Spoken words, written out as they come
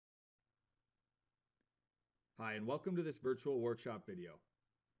Hi, and welcome to this virtual workshop video.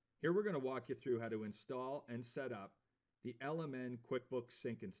 Here we're going to walk you through how to install and set up the LMN QuickBooks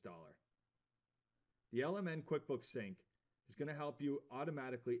Sync installer. The LMN QuickBooks Sync is going to help you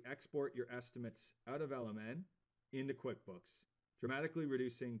automatically export your estimates out of LMN into QuickBooks, dramatically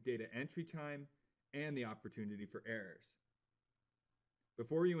reducing data entry time and the opportunity for errors.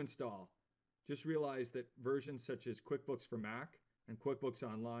 Before you install, just realize that versions such as QuickBooks for Mac and QuickBooks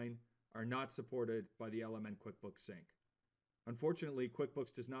Online are not supported by the LMN QuickBooks Sync. Unfortunately,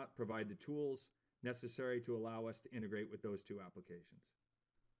 QuickBooks does not provide the tools necessary to allow us to integrate with those two applications.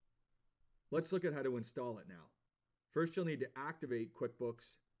 Let's look at how to install it now. First, you'll need to activate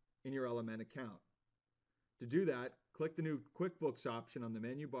QuickBooks in your LMN account. To do that, click the new QuickBooks option on the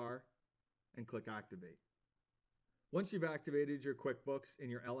menu bar and click Activate. Once you've activated your QuickBooks in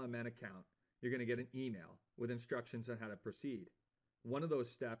your LMN account, you're going to get an email with instructions on how to proceed. One of those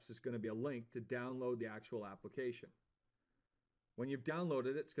steps is going to be a link to download the actual application. When you've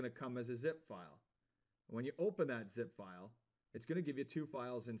downloaded it, it's going to come as a zip file. When you open that zip file, it's going to give you two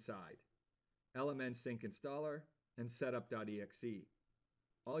files inside, LMN Sync Installer and Setup.exe.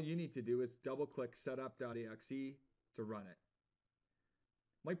 All you need to do is double-click Setup.exe to run it.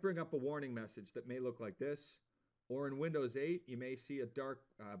 Might bring up a warning message that may look like this, or in Windows 8, you may see a dark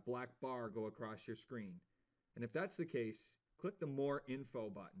black bar go across your screen. And if that's the case, click the More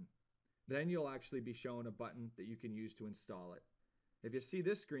Info button. Then you'll actually be shown a button that you can use to install it. If you see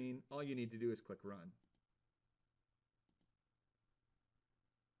this screen, all you need to do is click Run.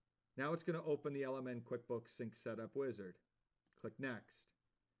 Now it's going to open the LMN QuickBooks Sync Setup wizard. Click Next.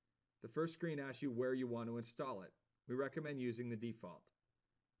 The first screen asks you where you want to install it. We recommend using the default.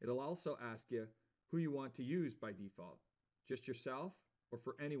 It'll also ask you who you want to use by default, just yourself or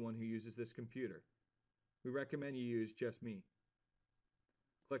for anyone who uses this computer. We recommend you use just me.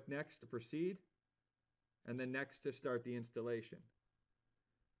 Click Next to proceed, and then Next to start the installation.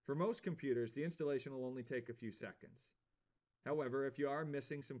 For most computers, the installation will only take a few seconds. However, if you are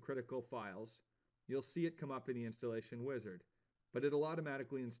missing some critical files, you'll see it come up in the installation wizard, but it'll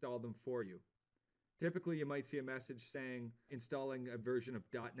automatically install them for you. Typically, you might see a message saying installing a version of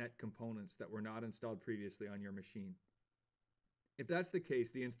 .NET components that were not installed previously on your machine. If that's the case,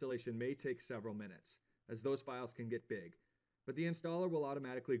 the installation may take several minutes, as those files can get big, but the installer will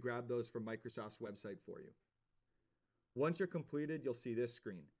automatically grab those from Microsoft's website for you. Once you're completed, you'll see this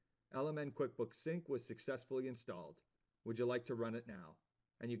screen. LMN QuickBooks Sync was successfully installed. Would you like to run it now?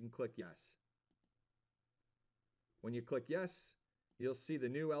 And you can click Yes. When you click Yes, you'll see the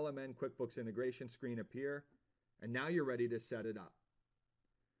new LMN QuickBooks integration screen appear, and now you're ready to set it up.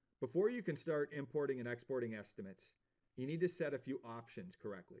 Before you can start importing and exporting estimates, you need to set a few options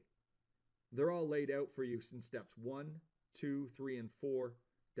correctly. They're all laid out for you in steps 1, 2, 3, and 4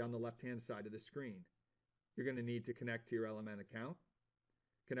 down the left-hand side of the screen. You're going to need to connect to your LMN account,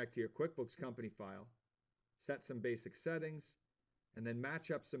 connect to your QuickBooks company file, set some basic settings, and then match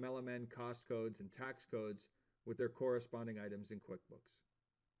up some LMN cost codes and tax codes with their corresponding items in QuickBooks.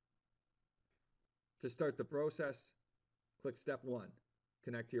 To start the process, click Step 1,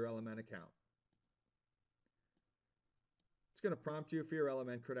 connect to your LMN account. It's going to prompt you for your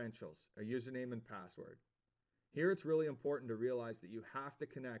LMN credentials, a username and password. Here it's really important to realize that you have to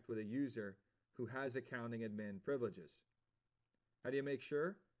connect with a user who has accounting admin privileges. How do you make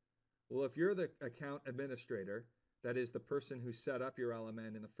sure? Well, if you're the account administrator, that is the person who set up your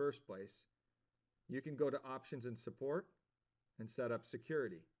LMN in the first place, you can go to Options and Support and set up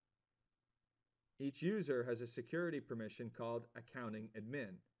Security. Each user has a security permission called Accounting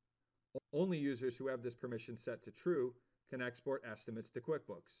Admin. Only users who have this permission set to True can export estimates to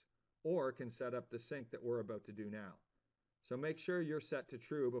QuickBooks, or can set up the sync that we're about to do now. So make sure you're set to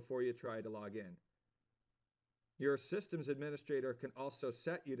True before you try to log in. Your systems administrator can also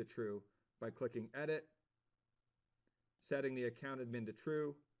set you to True by clicking Edit, setting the account admin to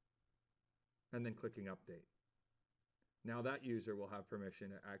True, and then clicking Update. Now that user will have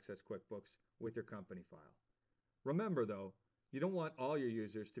permission to access QuickBooks with your company file. Remember though, you don't want all your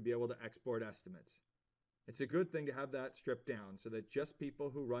users to be able to export estimates. It's a good thing to have that stripped down so that just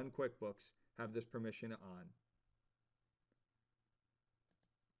people who run QuickBooks have this permission on.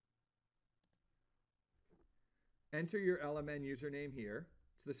 Enter your LMN username here.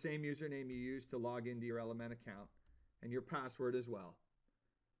 It's the same username you use to log into your LMN account, and your password as well.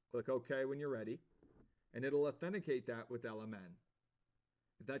 Click OK when you're ready, and it'll authenticate that with LMN.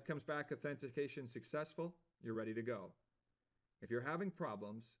 If that comes back authentication successful, you're ready to go. If you're having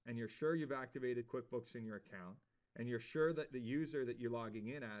problems and you're sure you've activated QuickBooks in your account and you're sure that the user that you're logging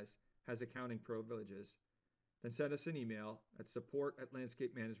in as has accounting privileges, then send us an email at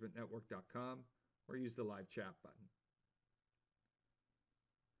support@landscapemanagementnetwork.com or use the live chat button.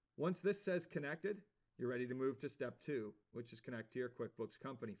 Once this says connected, you're ready to move to step 2, which is connect to your QuickBooks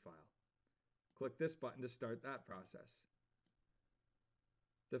company file. Click this button to start that process.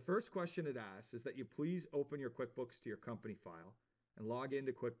 The first question it asks is that you please open your QuickBooks to your company file and log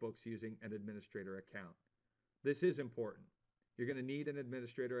into QuickBooks using an administrator account. This is important. You're going to need an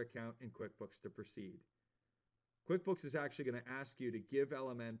administrator account in QuickBooks to proceed. QuickBooks is actually going to ask you to give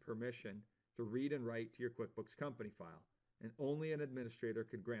LMN permission to read and write to your QuickBooks company file, and only an administrator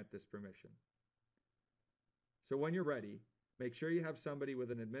could grant this permission. So when you're ready, make sure you have somebody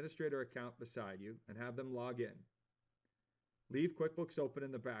with an administrator account beside you and have them log in. Leave QuickBooks open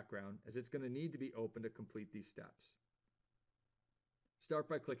in the background, as it's going to need to be open to complete these steps. Start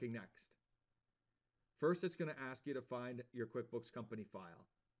by clicking Next. First, it's going to ask you to find your QuickBooks company file.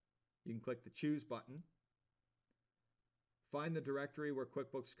 You can click the Choose button. Find the directory where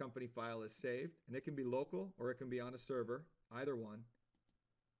QuickBooks company file is saved, and it can be local or it can be on a server, either one.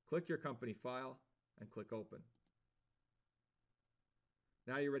 Click your company file and click Open.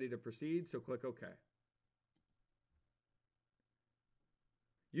 Now you're ready to proceed, so click OK.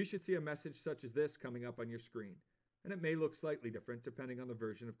 You should see a message such as this coming up on your screen, and it may look slightly different depending on the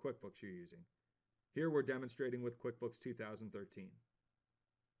version of QuickBooks you're using. Here we're demonstrating with QuickBooks 2013.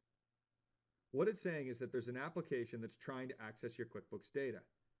 What it's saying is that there's an application that's trying to access your QuickBooks data,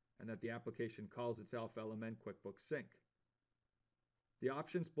 and that the application calls itself LMN QuickBooks Sync. The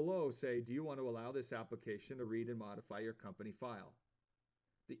options below say, do you want to allow this application to read and modify your company file?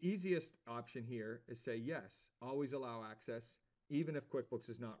 The easiest option here is say yes, always allow access, even if QuickBooks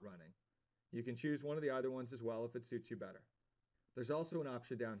is not running. You can choose one of the other ones as well if it suits you better. There's also an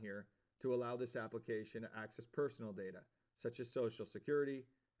option down here to allow this application to access personal data, such as Social Security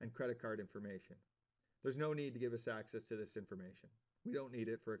and credit card information. There's no need to give us access to this information. We don't need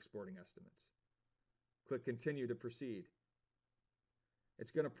it for exporting estimates. Click Continue to proceed.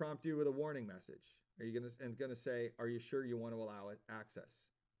 It's going to prompt you with a warning message. It's going to say, are you sure you want to allow it access?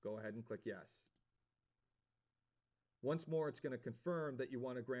 Go ahead and click Yes. Once more, it's going to confirm that you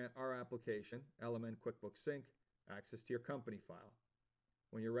want to grant our application, LMN QuickBooks Sync, access to your company file.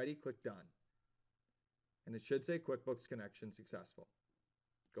 When you're ready, click Done. And it should say QuickBooks connection successful.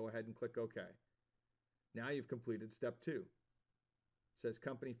 Go ahead and click OK. Now you've completed step 2. It says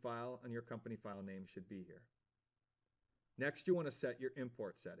company file, and your company file name should be here. Next, you want to set your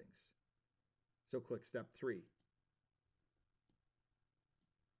import settings. So click step 3.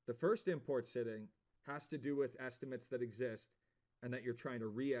 The first import setting has to do with estimates that exist and that you're trying to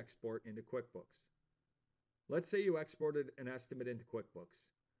re-export into QuickBooks. Let's say you exported an estimate into QuickBooks.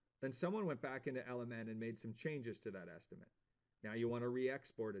 Then someone went back into LMN and made some changes to that estimate. Now you want to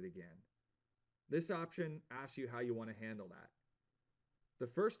re-export it again. This option asks you how you want to handle that. The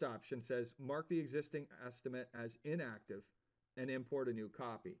first option says mark the existing estimate as inactive and import a new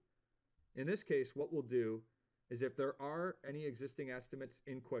copy. In this case, what we'll do is if there are any existing estimates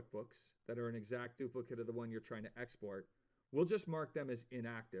in QuickBooks that are an exact duplicate of the one you're trying to export, we'll just mark them as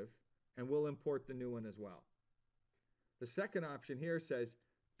inactive and we'll import the new one as well. The second option here says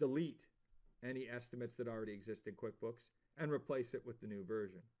delete any estimates that already exist in QuickBooks and replace it with the new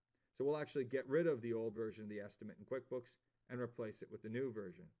version. So we'll actually get rid of the old version of the estimate in QuickBooks and replace it with the new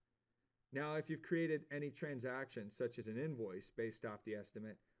version. Now, if you've created any transactions, such as an invoice based off the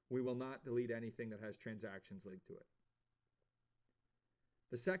estimate, we will not delete anything that has transactions linked to it.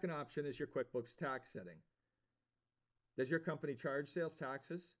 The second option is your QuickBooks tax setting. Does your company charge sales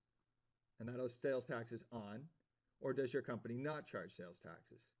taxes? And that is sales taxes on, or does your company not charge sales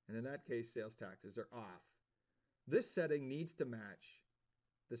taxes? And in that case, sales taxes are off. This setting needs to match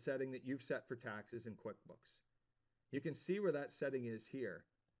the setting that you've set for taxes in QuickBooks. You can see where that setting is here.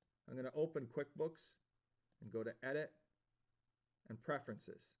 I'm going to open QuickBooks and go to Edit and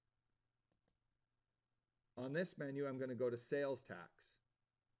Preferences. On this menu, I'm going to go to Sales Tax.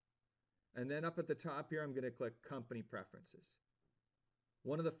 And then up at the top here, I'm going to click Company Preferences.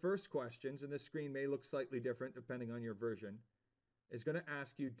 One of the first questions, and this screen may look slightly different depending on your version, is going to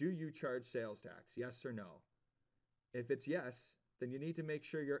ask you, do you charge sales tax? Yes or no? If it's yes, then you need to make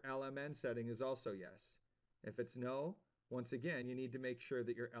sure your LMN setting is also yes. If it's no, once again, you need to make sure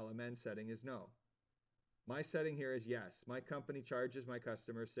that your LMN setting is no. My setting here is yes. My company charges my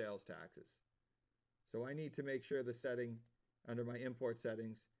customers sales taxes. So I need to make sure the setting under my import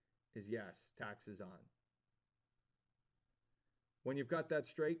settings is yes, taxes on. When you've got that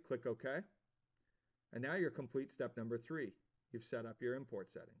straight, click OK. And now you're complete step number 3. You've set up your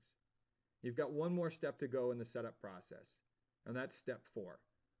import settings. You've got one more step to go in the setup process, and that's step 4.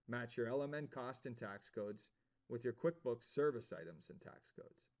 Match your LMN cost and tax codes with your QuickBooks service items and tax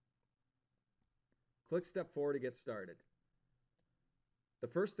codes. Click step 4 to get started. The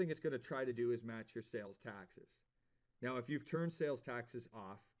first thing it's going to try to do is match your sales taxes. Now, if you've turned sales taxes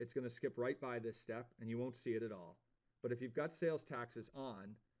off, it's going to skip right by this step and you won't see it at all. But if you've got sales taxes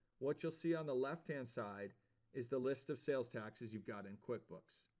on, what you'll see on the left-hand side is the list of sales taxes you've got in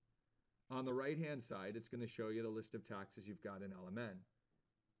QuickBooks. On the right-hand side, it's going to show you the list of taxes you've got in LMN.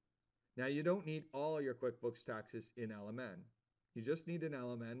 Now, you don't need all your QuickBooks taxes in LMN. You just need an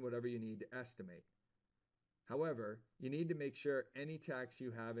LMN, whatever you need to estimate. However, you need to make sure any tax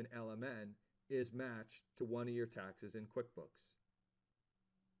you have in LMN is matched to one of your taxes in QuickBooks.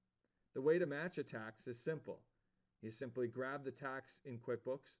 The way to match a tax is simple. You simply grab the tax in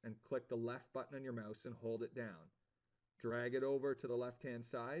QuickBooks and click the left button on your mouse and hold it down. Drag it over to the left-hand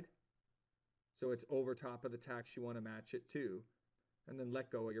side so it's over top of the tax you want to match it to, and then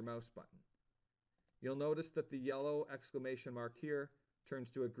let go of your mouse button. You'll notice that the yellow exclamation mark here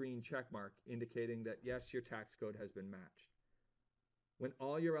turns to a green check mark indicating that yes, your tax code has been matched. When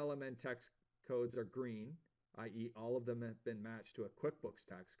all your LMN tax codes are green, i.e. all of them have been matched to a QuickBooks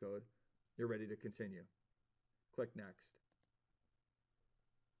tax code, you're ready to continue. Click Next.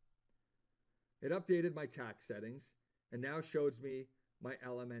 It updated my tax settings and now shows me my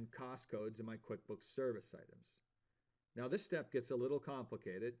LMN cost codes and my QuickBooks service items. Now this step gets a little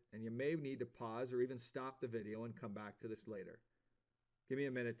complicated and you may need to pause or even stop the video and come back to this later. Give me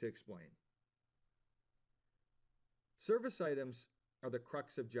a minute to explain. Service items are the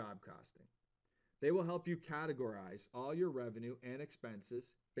crux of job costing. They will help you categorize all your revenue and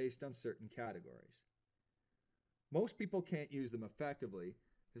expenses based on certain categories. Most people can't use them effectively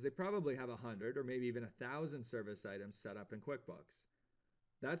because they probably have 100 or maybe even 1,000 service items set up in QuickBooks.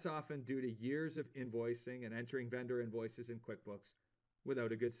 That's often due to years of invoicing and entering vendor invoices in QuickBooks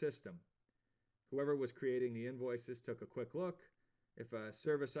without a good system. Whoever was creating the invoices took a quick look. If a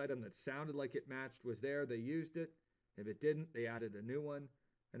service item that sounded like it matched was there, they used it. If it didn't, they added a new one.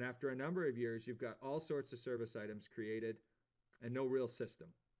 And after a number of years, you've got all sorts of service items created and no real system.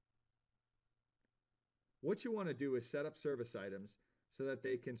 What you want to do is set up service items so that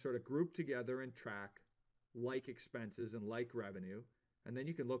they can sort of group together and track like expenses and like revenue. And then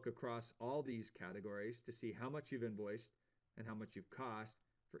you can look across all these categories to see how much you've invoiced and how much you've cost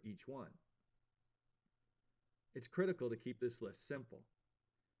for each one. It's critical to keep this list simple.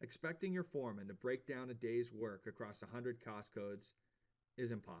 Expecting your foreman to break down a day's work across 100 cost codes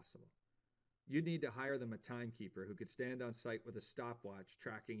is impossible. You'd need to hire them a timekeeper who could stand on site with a stopwatch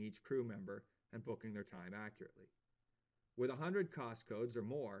tracking each crew member and booking their time accurately. With 100 cost codes or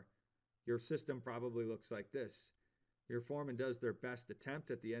more, your system probably looks like this. Your foreman does their best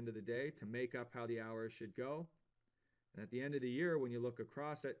attempt at the end of the day to make up how the hours should go. And at the end of the year, when you look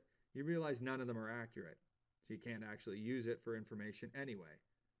across it, you realize none of them are accurate. So you can't actually use it for information anyway.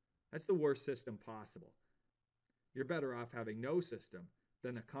 That's the worst system possible. You're better off having no system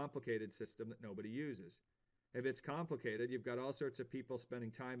than a complicated system that nobody uses. If it's complicated, you've got all sorts of people spending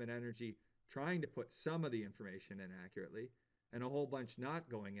time and energy trying to put some of the information in accurately and a whole bunch not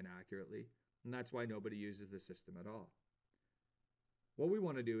going in accurately, and that's why nobody uses the system at all. What we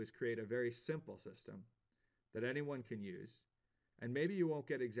want to do is create a very simple system that anyone can use, and maybe you won't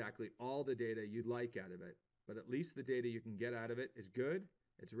get exactly all the data you'd like out of it, but at least the data you can get out of it is good,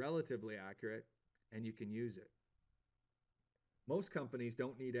 it's relatively accurate, and you can use it. Most companies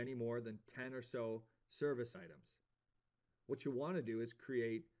don't need any more than 10 or so service items. What you want to do is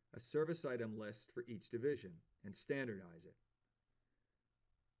create a service item list for each division and standardize it.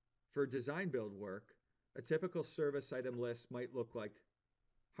 For design build work, a typical service item list might look like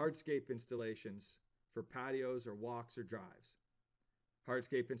hardscape installations for patios or walks or drives,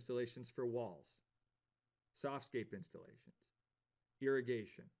 hardscape installations for walls, softscape installations,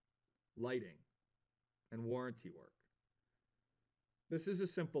 irrigation, lighting, and warranty work. This is a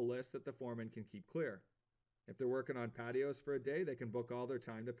simple list that the foreman can keep clear. If they're working on patios for a day, they can book all their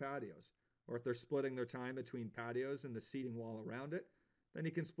time to patios. Or if they're splitting their time between patios and the seating wall around it, then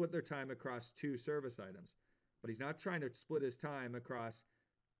he can split their time across 2 service items. But he's not trying to split his time across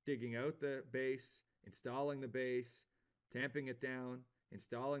digging out the base, installing the base, tamping it down,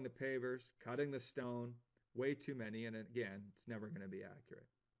 installing the pavers, cutting the stone. Way too many, and again, it's never going to be accurate.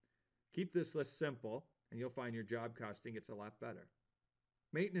 Keep this list simple, and you'll find your job costing gets a lot better.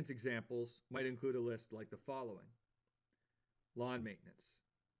 Maintenance examples might include a list like the following: lawn maintenance,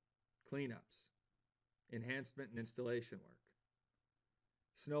 cleanups, enhancement and installation work.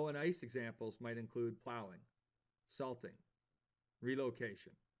 Snow and ice examples might include plowing, salting,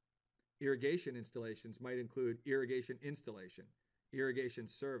 relocation. Irrigation installations might include irrigation installation, irrigation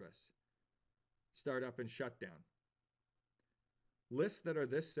service, startup and shutdown. Lists that are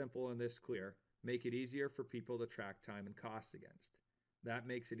this simple and this clear make it easier for people to track time and costs against. That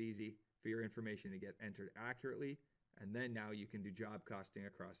makes it easy for your information to get entered accurately, and then now you can do job costing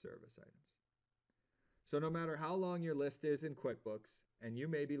across service items. So no matter how long your list is in QuickBooks, and you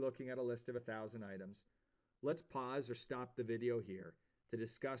may be looking at a list of 1,000 items, let's pause or stop the video here to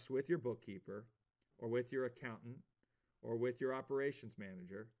discuss with your bookkeeper or with your accountant or with your operations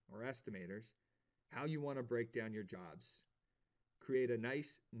manager or estimators how you want to break down your jobs. Create a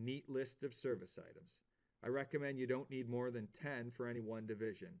nice, neat list of service items. I recommend you don't need more than 10 for any one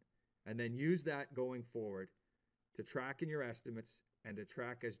division, and then use that going forward to track in your estimates and to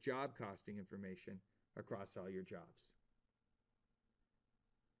track as job costing information across all your jobs.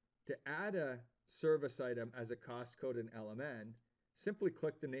 To add a service item as a cost code in LMN, simply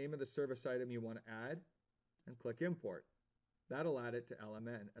click the name of the service item you want to add and click Import. That'll add it to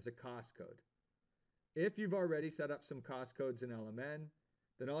LMN as a cost code. If you've already set up some cost codes in LMN,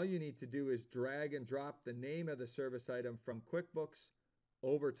 then all you need to do is drag and drop the name of the service item from QuickBooks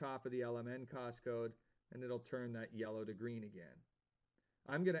over top of the LMN cost code, and it'll turn that yellow to green again.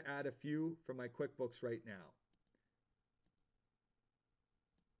 I'm going to add a few from my QuickBooks right now.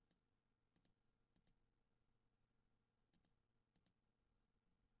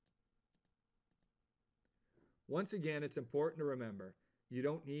 Once again, it's important to remember, you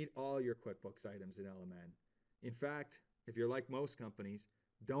don't need all your QuickBooks items in LMN. In fact, if you're like most companies,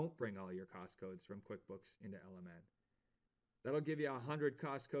 don't bring all your cost codes from QuickBooks into LMN. That'll give you 100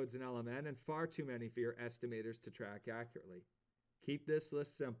 cost codes in LMN and far too many for your estimators to track accurately. Keep this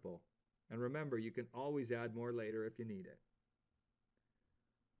list simple, and remember, you can always add more later if you need it.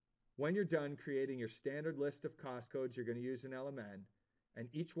 When you're done creating your standard list of cost codes you're going to use in LMN, and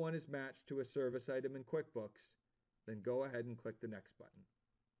each one is matched to a service item in QuickBooks, then go ahead and click the Next button.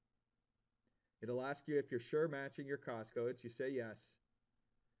 It'll ask you if you're sure matching your cost codes. You say yes.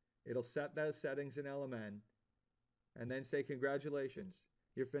 It'll set those settings in LMN, and then say congratulations,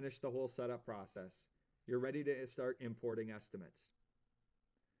 you've finished the whole setup process. You're ready to start importing estimates.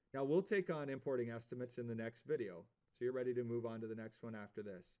 Now we'll take on importing estimates in the next video, so you're ready to move on to the next one after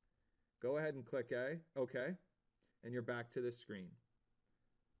this. Go ahead and click OK, and you're back to this screen.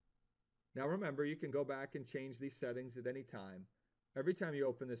 Now remember, you can go back and change these settings at any time. Every time you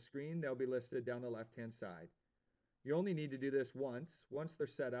open this screen, they'll be listed down the left-hand side. You only need to do this once. Once they're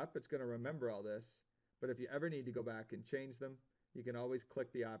set up, it's going to remember all this. But if you ever need to go back and change them, you can always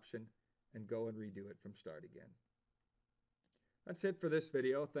click the option and go and redo it from start again. That's it for this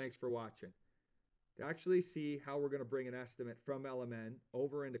video. Thanks for watching. To actually see how we're going to bring an estimate from LMN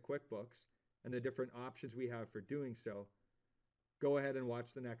over into QuickBooks and the different options we have for doing so, go ahead and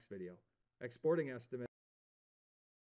watch the next video. Exporting estimates